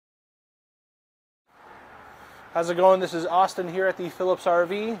How's it going? This is Austin here at the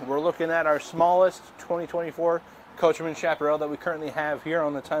PhillipsRV. We're looking at our smallest 2024 Coachman Chaparral that we currently have here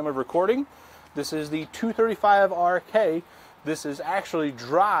on the time of recording. This is the 235RK. This is actually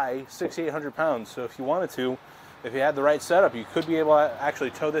dry 6,800 pounds. So if you wanted to, if you had the right setup, you could be able to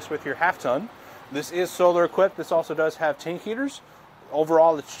actually tow this with your half ton. This is solar equipped. This also does have tank heaters.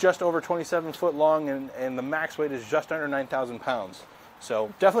 Overall, it's just over 27 foot long and the max weight is just under 9,000 pounds.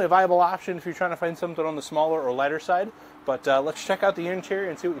 So definitely a viable option if you're trying to find something on the smaller or lighter side. But let's check out the interior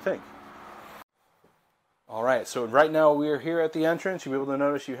and see what you think. All right, so right now we are here at the entrance. You'll be able to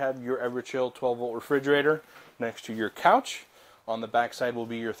notice you have your Everchill 12-volt refrigerator next to your couch. On the back side will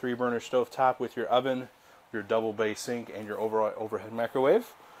be your 3-burner stovetop with your oven, your double bay sink, and your overhead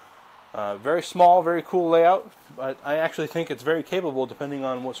microwave. Very small, very cool layout, but I actually think it's very capable depending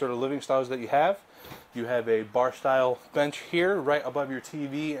on what sort of living styles that you have. You have a bar-style bench here right above your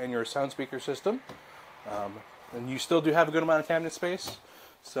TV and your sound speaker system. And you still do have a good amount of cabinet space.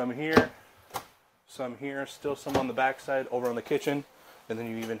 Some here, still some on the back side over on the kitchen, and then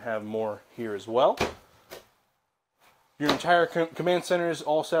you even have more here as well. Your entire command center is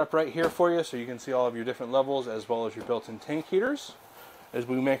all set up right here for you, so you can see all of your different levels as well as your built-in tank heaters. As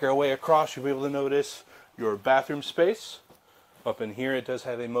we make our way across, you'll be able to notice your bathroom space. Up in here, it does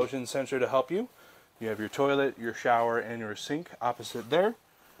have a motion sensor to help you. You have your toilet, your shower, and your sink opposite there.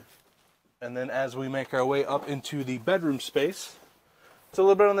 And then as we make our way up into the bedroom space, it's a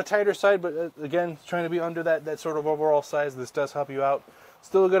little bit on the tighter side, but again, trying to be under that sort of overall size, this does help you out.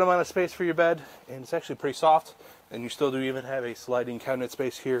 Still a good amount of space for your bed, and it's actually pretty soft. And you still do even have a sliding cabinet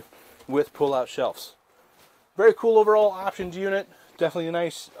space here with pull-out shelves. Very cool overall options unit. Definitely a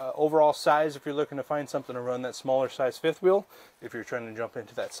nice overall size if you're looking to find something to run that smaller size fifth wheel, if you're trying to jump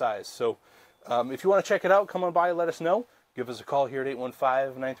into that size. So if you want to check it out, come on by, let us know. Give us a call here at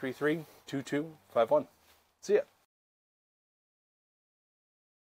 815-933-2251. See ya.